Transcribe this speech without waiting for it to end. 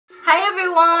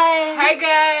everyone! Hi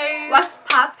guys! What's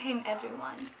poppin',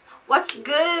 everyone? What's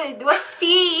good? What's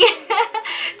tea?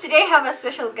 Today I have a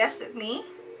special guest with me,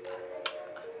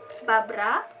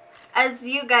 Barbara. As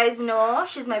you guys know,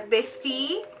 she's my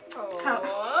bestie.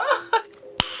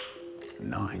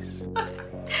 Nice.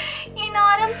 You know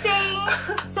what I'm saying?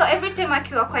 So every time I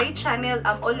kill a channel,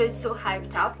 I'm always so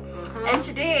hyped up. And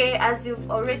today, as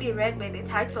you've already read by the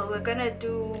title, we're gonna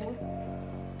do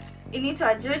Inito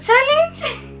Ajuru challenge.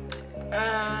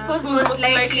 Who's most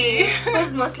likely?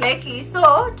 Who's most likely? So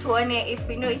tuone if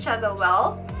we know each other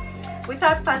well.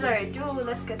 Without further ado,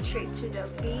 let's get straight to the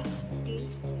video.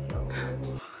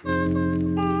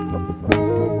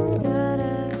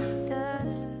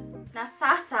 Na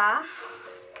sasa,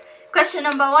 question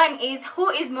number 1 is, who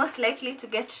is most likely to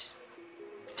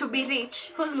be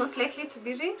rich? Who's most likely to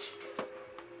be rich?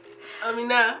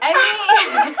 Amina. I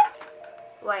mean,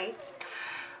 why?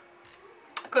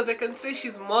 Because I can say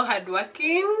she's more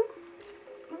hardworking.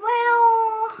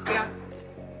 Well, Yeah.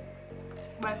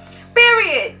 But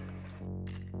period.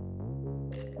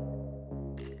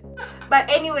 But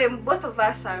anyway, both of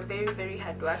us are very, very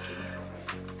hardworking.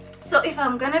 So if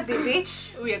I'm gonna be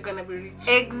rich, we are gonna be rich.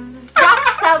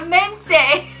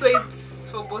 Exactamente. So it's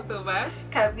for both of us.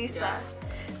 Kabisa. Yeah.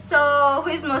 So who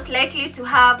is most likely to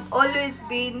have always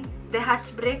been the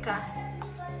heartbreaker?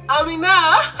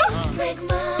 Amina.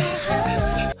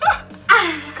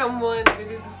 Come on, we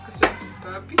need to question to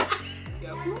Papi.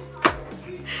 Yeah.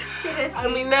 Seriously.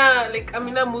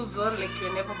 Amina moves on like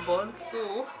you're never born,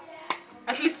 so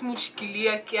at least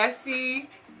mushikilia kiasi.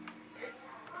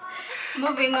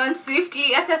 Moving on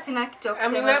swiftly. Hata sina kitu ya kusema,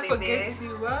 Amina baby. forgets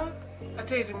you,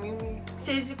 hata irimimi.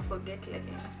 Siwezi forget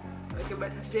like. Okay,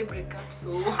 but they break up,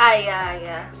 so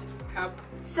Yeah. cap.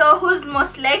 So who's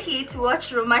most likely to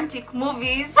watch romantic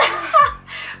movies?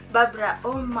 Barbara.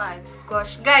 Oh my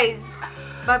gosh, guys,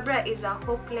 Barbara is a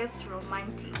hopeless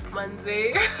romantic.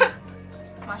 Manze.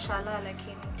 Mashallah,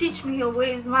 lakini. Teach me your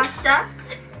ways, master.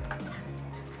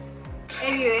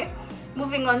 Anyway,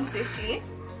 moving on swiftly.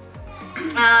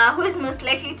 Who is most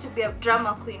likely to be a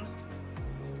drama queen?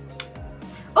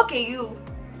 Okay, you.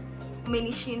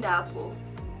 Umenishinda hapo.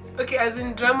 Okay, as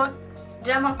in drama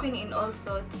Queen in all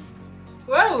sorts.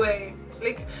 way.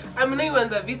 Like Amina, you want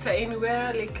the vita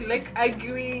anywhere, like you like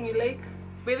arguing, you like,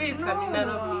 but it's No. Amina,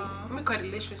 not me. Make our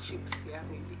relationships, yeah,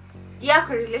 maybe. Yeah,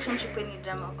 a relationship any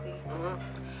drama queen.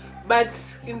 But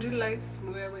in real life,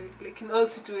 where like in all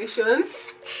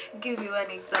situations. Give me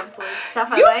one example.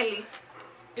 Tafadhali.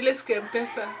 Ile siku ya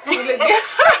mpesa.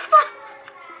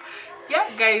 Yeah,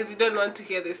 guys, you don't want to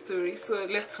hear the story, so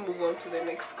let's move on to the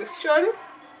next question.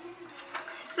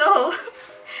 So,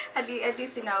 at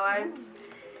least in our words.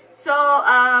 So,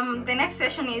 the next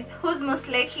question is, who's most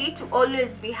likely to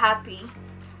always be happy?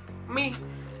 Me.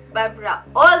 Barbara,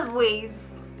 always.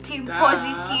 Team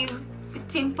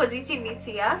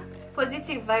positivity, yeah?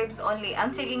 Positive vibes only.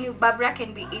 I'm telling you, Barbara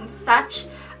can be in such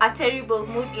a terrible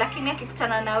mood. Lakini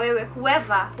akikutana na wewe,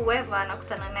 whoever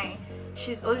anakutana naye,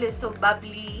 she's always so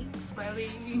bubbly,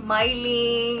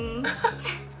 smiling.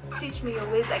 Teach me your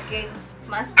ways again,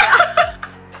 master.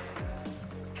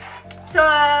 So,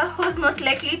 who's most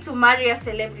likely to marry a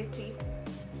celebrity?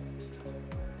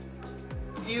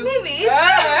 You. Maybe.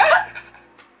 Yeah.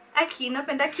 Aki,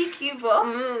 napenda kiki hivo.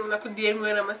 Na ku-DM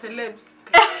na ma celebs.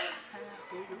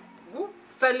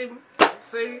 Salim,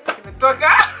 sorry, nimetoka.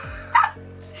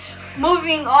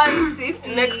 Moving on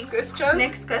swiftly.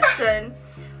 Next question.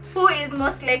 Who is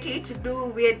most likely to do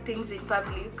weird things in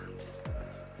public?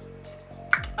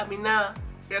 Amina,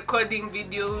 recording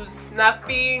videos,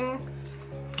 snapping.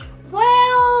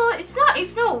 Well, it's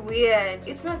not weird.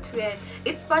 It's not weird.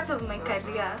 It's part of my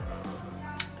career.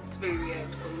 It's very weird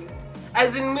for me.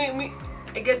 As in me,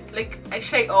 I get like I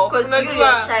shy off. Because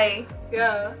you're shy.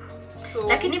 Yeah. So.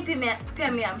 Lakini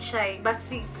pia me I'm shy, but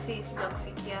see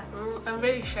sitakufikia. I'm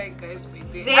very shy, guys,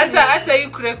 baby. Very. After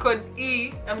you record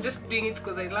I'm just doing it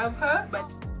because I love her, but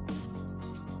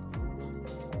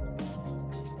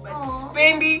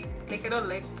Spendy, like I don't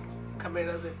like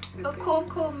cameras and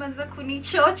Koko manza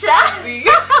kunichocha.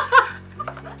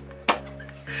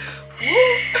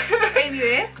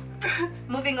 Anyway,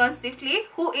 moving on swiftly.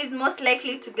 Who is most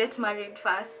likely to get married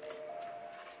first?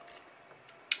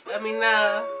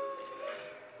 Amina.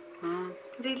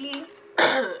 Really?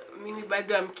 Mimi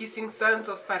bado I'm kissing sons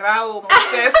of Pharaoh,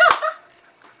 Moses.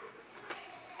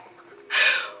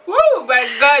 Woo! But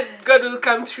God will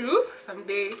come through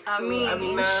someday. I So, mean,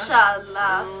 Amina.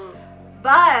 inshallah.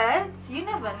 But you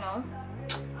never know.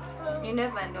 You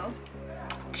never know.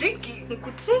 Tricky.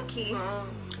 Tricky.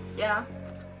 Yeah.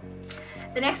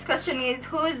 The next question is,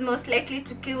 who is most likely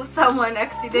to kill someone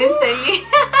accidentally?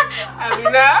 I mean,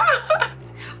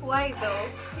 Why though?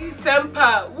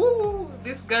 Temper. Woo!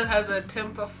 This girl has a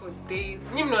temper for days.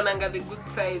 Ni mnaonanga the good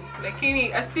side.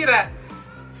 Lakini asira.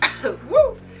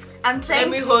 Woo! I'm trying Let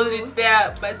me hold it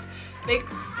there, but like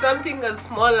something as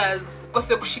small as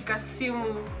kose kushika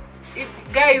simu.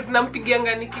 Guys,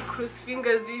 nampigianga niki cross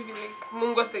fingers hivi like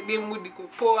Mungu asaidie mood iko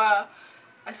poa.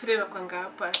 Asira inakwanga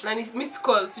hapa. Na ni missed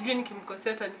call, sijui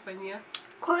nikimkosea atanifanyia.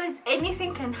 Cause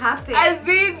anything can happen. As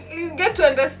in, you get to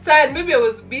understand. Maybe I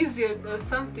was busy or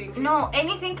something. No,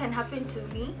 anything can happen to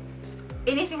me.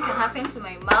 Anything can happen to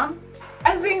my mom.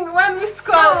 As in, one missed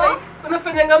call, So, like,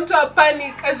 unafanyanga mtu a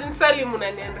panic. As in, Salim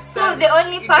unani understand. So the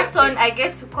only person I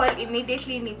get to call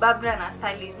immediately ni Barbara na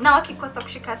Salim. Na wakikosa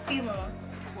kushika simu.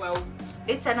 Wow.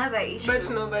 It's another issue. But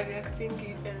nobody acting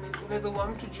it and there's a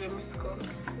one to do a missed call.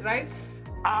 Right?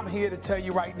 I'm here to tell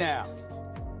you right now,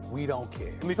 we don't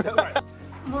care. Let me tell you right.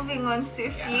 Moving on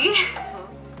swiftly. Yeah.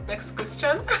 Next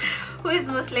question. Who is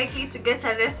most likely to get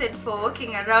arrested for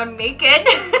walking around naked?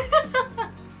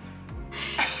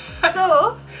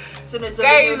 so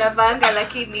Guys. unavanga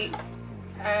lakini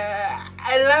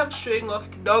I love showing off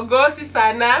kidogo, si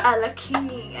sana.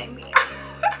 lakini I mean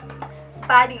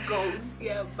body goes.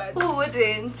 Yeah, but Who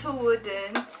wouldn't?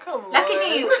 come on.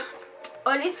 Lakini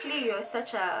honestly you're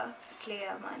such a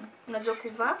slayer man. Unajua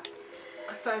kuvaa?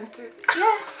 Asante.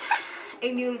 Yes.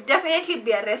 And you'll definitely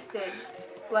be arrested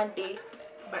one day.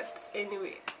 But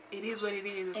anyway, it is what it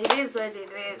is. It is what it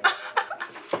is.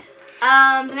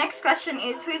 The next question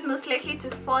is, who is most likely to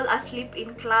fall asleep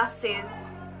in classes?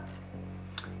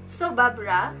 So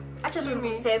Barbara, acha tu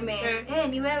nikuseme,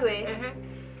 ni wewe.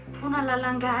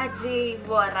 Unalalangaje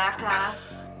hivyo haraka?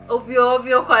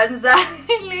 Ovyo kwanza.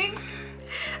 Like,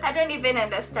 I don't even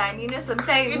understand. You know,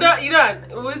 sometimes you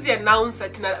don't always announce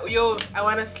that yo, I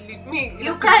wanna sleep. Me,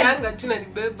 you can't.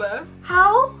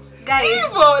 How? Guys,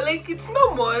 Evo, like it's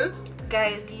normal.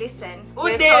 Guys, listen. Oh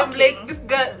we're damn, talking.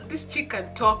 like this chick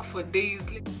can talk for days.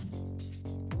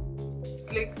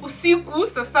 Like usiku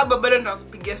saa saba bado ndo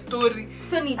kupiga story.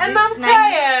 So ni and I'm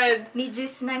tired. Ni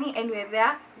just nani and we're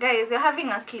there. Guys, you're having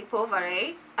a sleepover,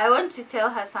 right? I want to tell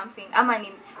her something.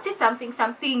 Say some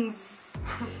things.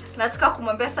 Nataka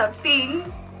kumwambia some things.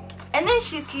 And then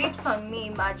she sleeps on me,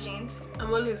 imagine.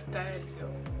 I'm always tired, yo.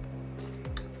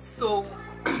 So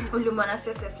Ulimona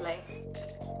fly.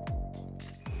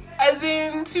 as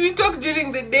in, see we talk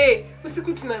during the day.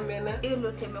 Usiku tunaambiana. Hiyo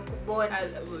ndio time ya kubond.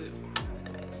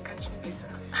 Catch you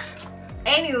later.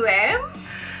 Anyway,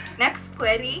 next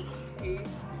query. Okay.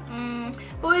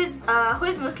 Who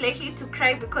is most likely to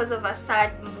cry because of a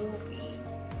sad movie?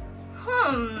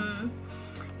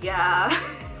 Yeah.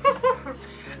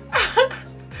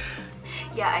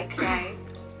 Yeah, I cry.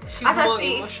 She's more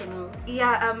emotional.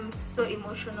 Yeah, I'm so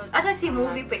emotional. I see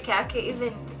movie peke yake,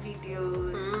 even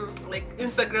videos. Like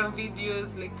Instagram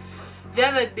videos. Like the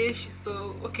other day she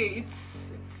saw, okay,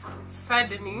 it's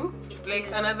saddening. Like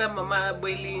another mama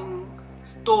boiling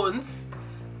stones.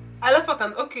 Alafu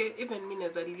can okay, even me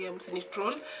as a Liam Sini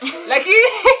troll. Like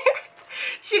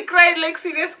she cried, like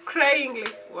serious crying,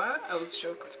 like what? I was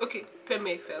shocked. Okay,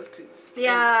 Peme felt it.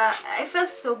 Yeah, I felt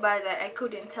so bad that I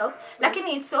couldn't help.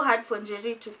 Lakini it's so hard for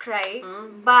Njeri to cry,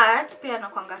 but pia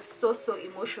nakwanga so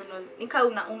emotional. Nika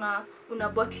una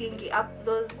bottling up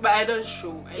those. But I don't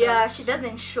show. She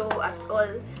doesn't show at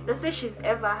all. That's why she's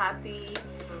ever happy.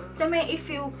 Same if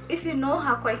you know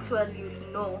her quite well,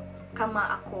 you'll know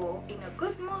kama ako in a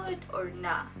good mood or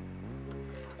nah.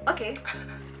 Okay,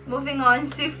 moving on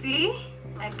swiftly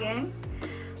again.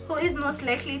 Who is most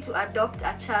likely to adopt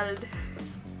a child?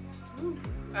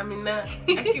 Amina,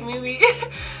 Akimimi.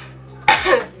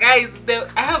 Guys,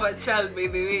 I have a child by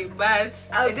the way, but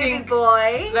A baby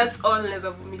boy. That's all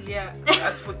neza vumilia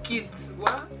as for kids.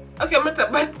 What? Okay, I'm not a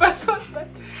bad person, but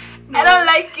no. I don't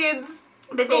like kids.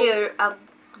 But so, you're a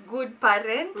good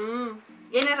parent.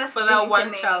 For that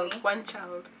one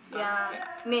child. Yeah,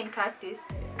 me and Curtis.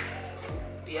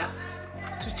 Yeah,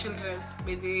 2 children.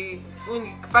 Baby,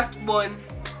 firstborn,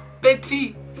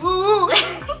 Betty. Ooh.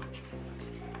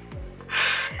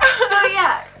 So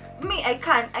yeah, me I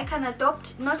can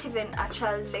adopt not even a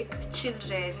child, like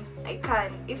children. I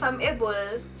can if I'm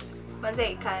able. But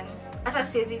I can. Ata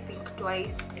siwezi think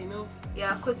twice. I know.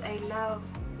 Yeah, cause I love.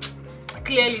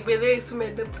 Clearly, baby, so my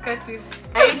adopt Curtis.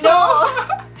 I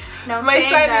know. My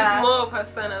son is more of her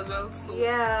son as well. So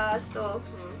yeah, so.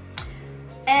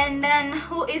 And then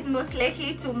who is most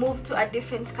likely to move to a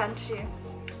different country?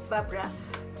 Barbara.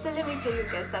 So let me tell you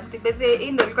guys something. But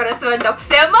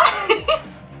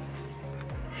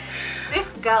this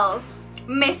girl,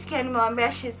 Miss Ken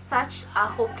Mwambia, she's such a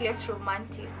hopeless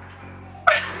romantic.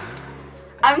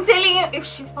 I'm telling you, if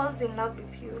she falls in love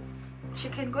with you, she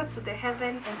can go to the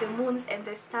heaven and the moons and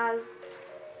the stars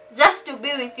just to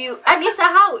be with you. And it's a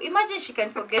how. Imagine she can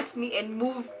forget me and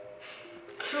move.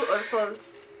 True or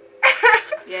false?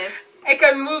 Yes. I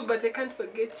can move, but I can't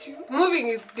forget you. Moving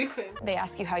is different. They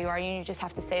ask you how you are, and you just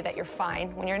have to say that you're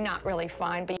fine when you're not really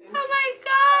fine. But oh my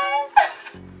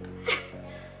god!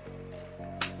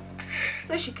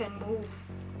 So she can move.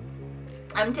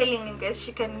 I'm telling you guys,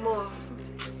 she can move.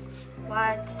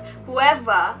 What?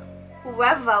 Whoever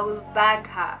will bag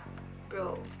her,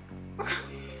 bro.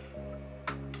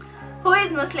 Who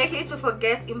is most likely to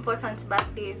forget important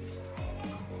birthdays?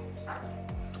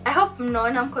 I hope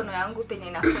mnaona mkono yangu penye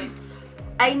inakwenda.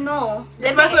 I know.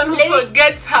 The person who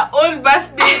forgets her own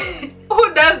birthday.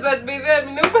 Who does that, baby?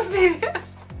 I'm not serious.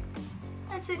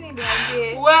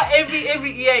 Well,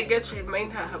 every year I get to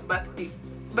remind her birthday.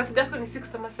 But that one is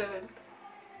 6th or 7th.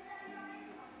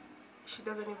 She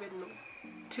doesn't even know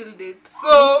till date.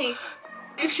 So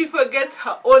if she forgets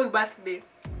her own birthday,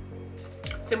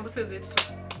 Sembo says it too.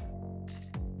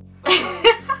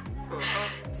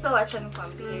 So acha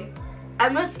nikwambie,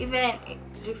 I'm not even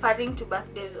referring to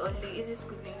birthdays only. Is this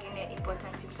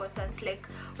important? Like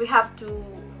we have to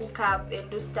hook up and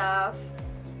do stuff.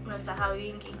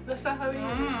 Nasahawingi.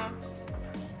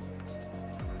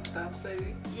 I'm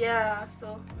sorry. Yeah.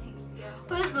 So yeah.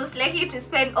 Who is most likely to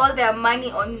spend all their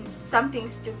money on something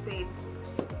stupid?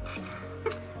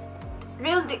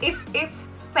 If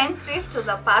spendthrift was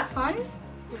a person,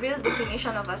 real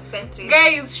definition of a spendthrift.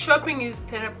 Guys, shopping is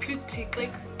therapeutic.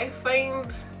 Like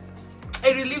I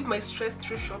relieve my stress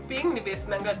through shopping.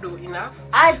 Nanga do enough.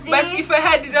 But if I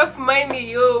had enough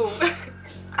money, yo.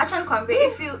 Actually,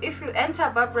 if you enter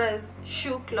Barbara's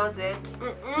shoe closet,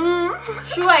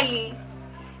 surely,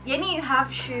 you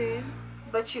have shoes,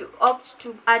 but you opt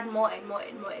to add more and more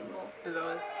and more and more.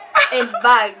 Lord. And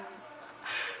bags.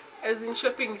 As in,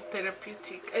 shopping is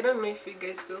therapeutic. I don't know if you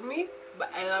guys feel me,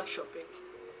 but I love shopping.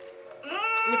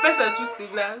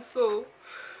 So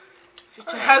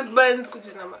future husband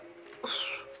kujinama.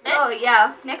 Oh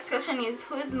yeah. Next question is,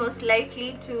 who is most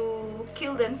likely to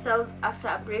kill themselves after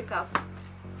a breakup?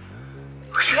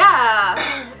 Yeah.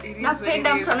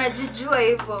 Napenda mtu anajijua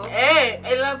hivyo.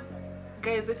 I love,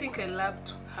 guys, I think I love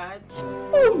too hard.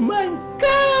 Oh my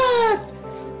god!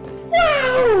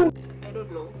 Wow! I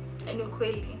don't know. I know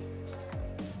kweli.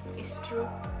 It's true.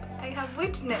 I have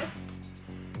witnessed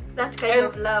that kind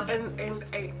of love. And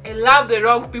I love the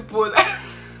wrong people.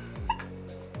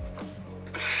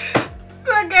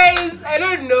 So guys, I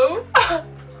don't know.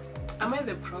 Am I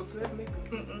the problem?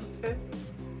 Maybe.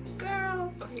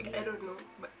 Girl. Okay, I don't know.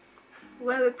 But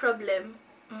wewe problem.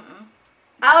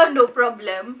 I don't know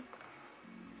problem.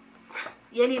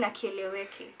 Yani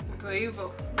nakieleweki. Ndio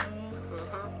hivyo.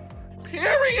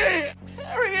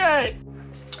 Period.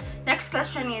 Next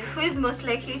question is, who is most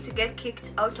likely to get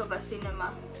kicked out of a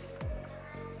cinema?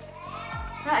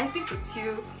 No, I think it's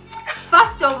you.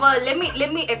 First of all, let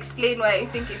me explain why I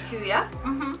think it's you, yeah?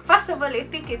 First of all, I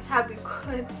think it's her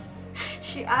because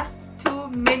she asked too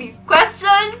many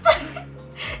questions.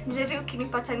 Njeri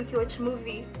ukinipata nikiwatch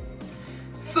movie.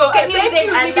 So can you even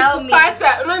allow me?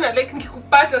 No, like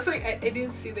nikikupata. Sorry, I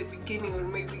didn't see the beginning or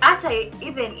maybe.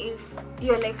 Even if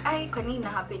you're like, ai, kwa nini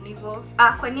happen hivyo?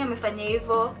 Kwa nini amefanya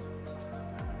hivyo?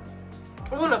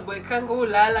 Unaboekanga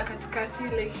ulala katikati,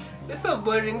 like you're so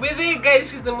boring. By the way,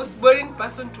 guys, she's the most boring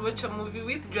person to watch a movie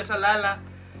with. Jotalala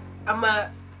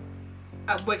ama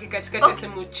aboeke katikati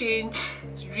asemu change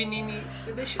sijui nini.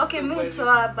 Okay, me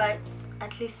utoa, but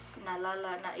at least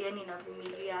nalala na yani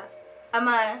navumilia.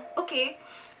 Okay,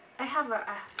 I have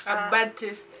a bad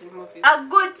taste in movies. A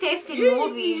good taste in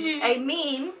movies. I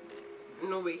mean,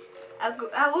 no way.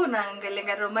 I won't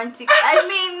angalenga romantic. I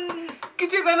mean,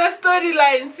 kitu gonna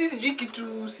storyline sijui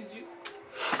kitu sijui.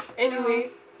 Anyway,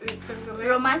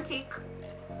 romantic.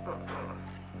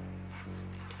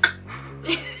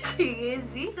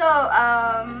 Easy. So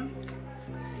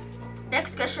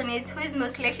next question is, who is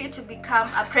most likely to become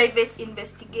a private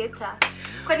investigator?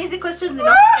 Kwani hizi questions in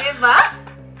favor?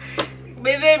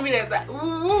 Baby, me that.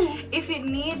 If you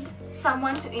need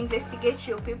someone to investigate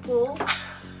your people,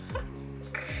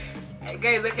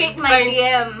 guys, I pick can my find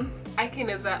DM. I can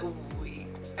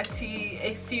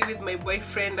I see with my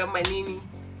boyfriend and manini.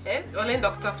 Only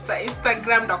doctor after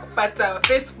Instagram, nakupata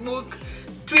Facebook,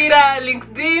 Twitter,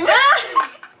 LinkedIn.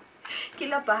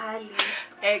 Kila pahali.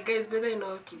 Guys, better you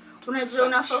know to. Unajua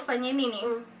unafaa ufanye nini?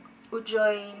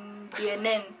 Ujoin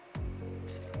BNN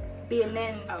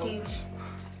team.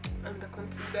 And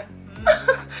consider.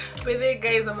 By the way,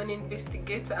 guys, I'm an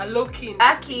investigator, a low-key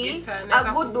investigator.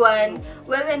 A good one.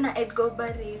 Wewe na Edgar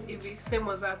Barry. If same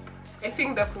was up. I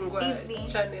think the Fungwa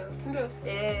channel.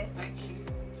 Yeah.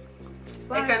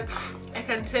 I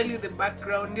can tell you the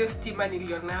background. Your steamer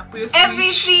niliona hapo, your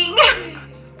everything.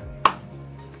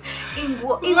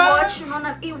 watch,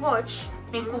 unaona watch.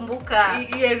 Nikumbuka.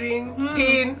 Earring,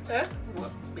 pin.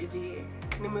 What baby?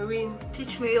 Nimewin.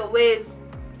 Teach me your ways.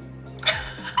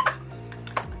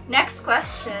 Next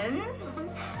question.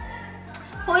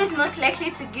 Who is most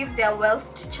likely to give their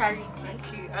wealth to charity?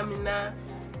 Okay,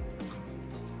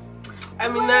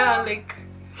 Amina, like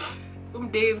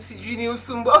okay,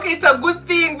 it's a good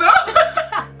thing though.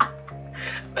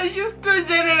 But she's too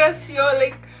generous, yo.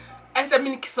 Like, I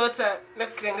mean, Kisota,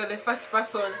 the first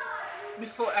person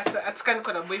before at can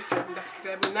call a boyfriend,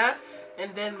 Amina,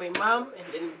 and then my mom,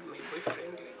 and then my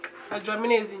boyfriend. Like,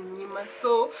 Amina is in Nima,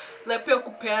 so na pia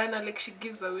kupeana, like she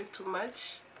gives away too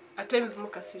much. At times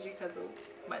mukasirika though,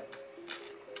 but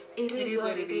it is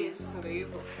what it is.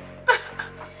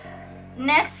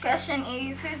 Next question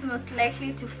is, who is most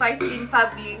likely to fight in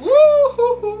public?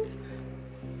 Woo!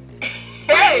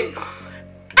 Hey!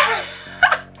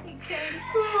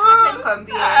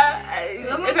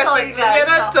 Let me tell you guys we're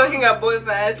not something. talking about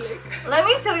that. Like, let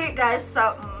me tell you guys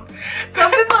something.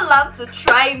 Some people love to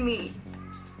try me.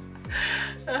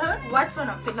 Watu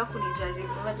wanapenda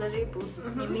kunijaribu, majaribu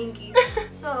ni mingi.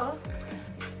 So,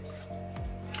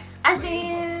 as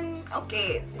in,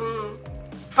 okay.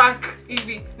 Spark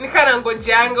hivi. Nikana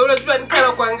ngojanga, unajua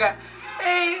nikana kwanga.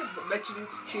 Hey, but you need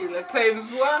to chill at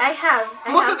times. What? I have.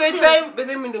 Most of the time, but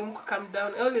then when you calm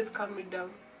down, I always calm me down.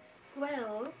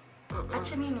 Well,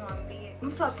 actually niwaambie,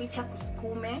 mtu apiti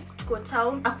akusukume, tuko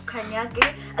town,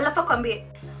 akukanyage, alafu akwambie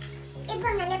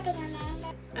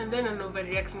and then an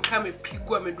overreaction kama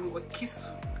pigwa amedungwa kisu.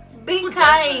 Be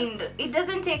kind. It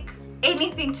doesn't take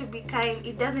anything to be kind.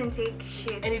 It doesn't take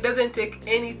shit. And it doesn't take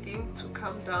anything to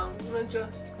calm down.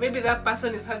 Maybe that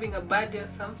person is having a bad day or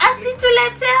something.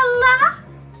 Asituletela.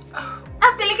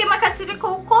 Apeleke makasiriko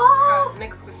huko.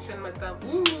 Next question, madam.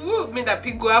 Mimi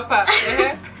ndapigwa hapa.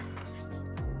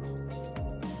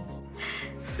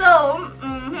 So,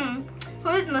 who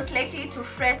is most likely to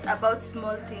fret about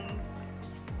small things?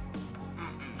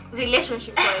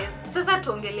 Relationship wise. Sasa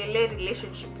tuongelele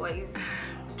relationship wise.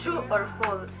 True or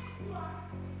false?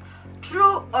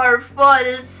 True or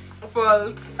false?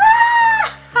 False.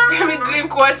 Let me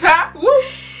drink water. Woo.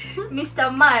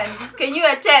 Mr. Man, can you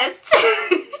attest?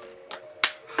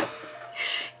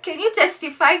 Can you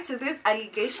testify to these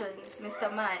allegations,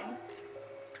 Mr. Man?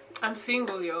 I'm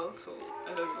single, y'all, so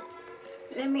I don't know.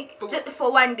 Let me just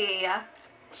for one day, yeah.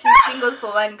 She's single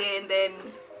for one day and then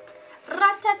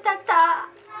ratatata.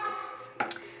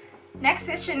 Next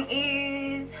question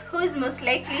is, who is most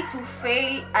likely to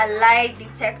fail a lie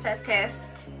detector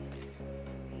test?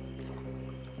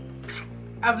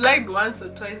 I've lied once or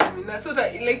twice, Mina, so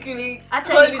that like you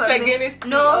Actually, hold it against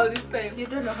me all this time. You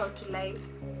don't know how to lie.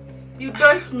 You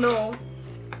don't know.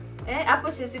 Apo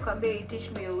sisi kwambia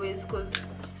teach me your ways, cause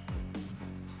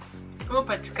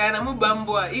patikana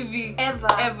mubambwa hivi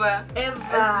ever.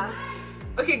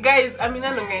 Okay guys,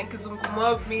 Amina nongea kizungu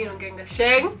mob, me nongea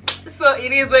sheng. So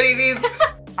it is what it is.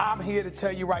 I'm here to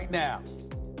tell you right now,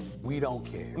 we don't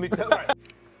care. Let me tell you right.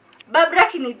 Babra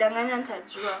kinidanganya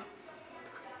nitajua.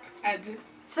 Aje.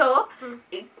 So,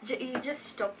 you just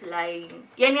stop lying.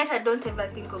 Yani I don't ever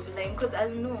think of lying because I'll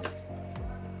know.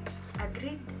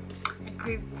 Agreed?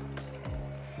 Agreed.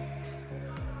 Yes.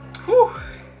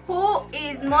 Who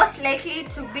is most likely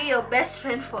to be your best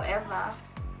friend forever?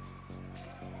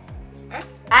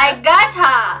 I got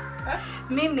her.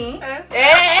 Mimi.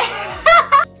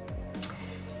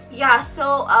 Yeah,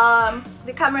 so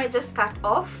the camera just cut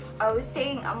off. I was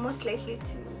saying I'm most likely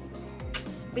to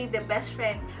be the best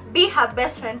friend. Be her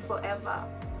best friend forever.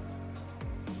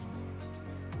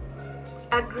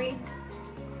 Agreed?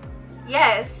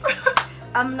 Yes.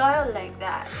 I'm loyal like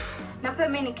that. Na pia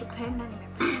mimi nikipenda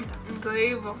nimependa. Ndio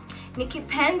hivyo.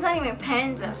 Nikipenda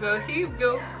nimependa. Ndio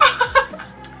hivyo.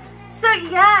 So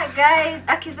yeah, guys,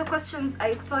 akizo questions,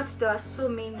 I thought there were so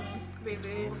many.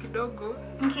 Baby, kidogo,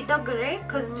 right?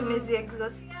 Because tumezi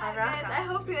exhaust haraka. I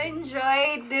hope you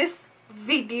enjoyed this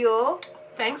video.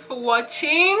 Thanks for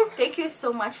watching. Thank you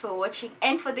so much for watching.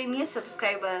 And for the new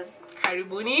subscribers,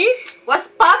 karibuni. What's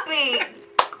popping?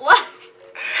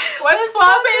 What's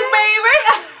popping, baby?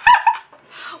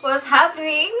 What's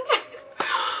happening?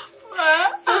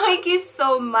 So thank you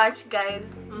so much, guys.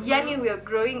 Yani, we are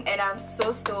growing and I'm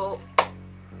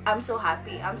so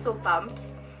happy. I'm so pumped.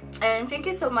 And thank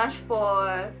you so much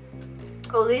for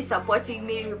always supporting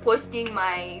me, reposting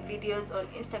my videos on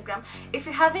Instagram. If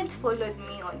you haven't followed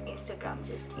me on Instagram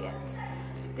just yet,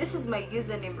 this is my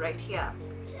username right here.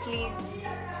 Please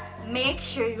make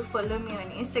sure you follow me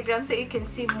on Instagram so you can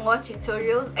see more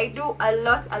tutorials. I do a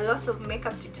lot of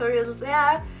makeup tutorials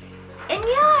there. And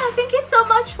yeah, thank you so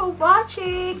much for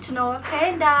watching.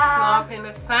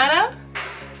 Tunawapenda sana.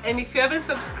 And if you haven't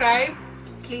subscribed,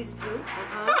 please do.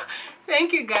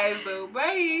 Thank you guys though.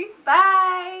 Bye.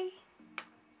 Bye.